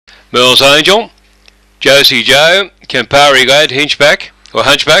Merle's Angel, Josie Joe, Campari Glad,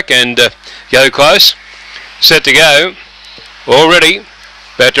 Hunchback, and Go Close. Set to go. All ready.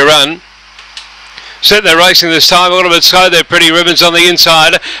 About to run. Set they're racing this time a little bit slow. They're Pretty Ribbons on the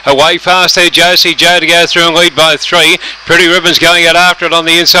inside. Away fast there, Josie Joe to go through and lead by 3. Pretty Ribbons going out after it on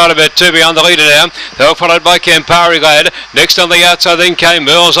the inside, about 2 behind the leader now. They were followed by Campari Glad. Next on the outside then came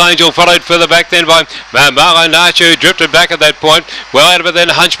Merle's Angel, followed further back then by Marlo Nacho, drifted back at that point. Well out of it then,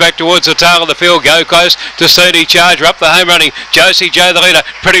 Hunchback towards the tail of the field. Go Close to Sturdy Charger up the home running. Josie Joe the leader.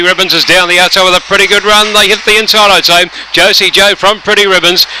 Pretty Ribbons is down the outside with a pretty good run. They hit the inside, I'd say. Josie Joe from Pretty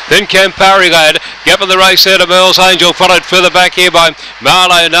Ribbons, then Campari Glad. Up in the race there to Merle's Angel, followed further back here by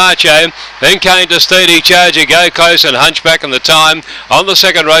Marlo Nacho. Then came to Sturdy Charger, Go Close and Hunchback, and the time on the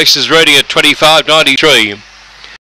second race is ready at 25.93.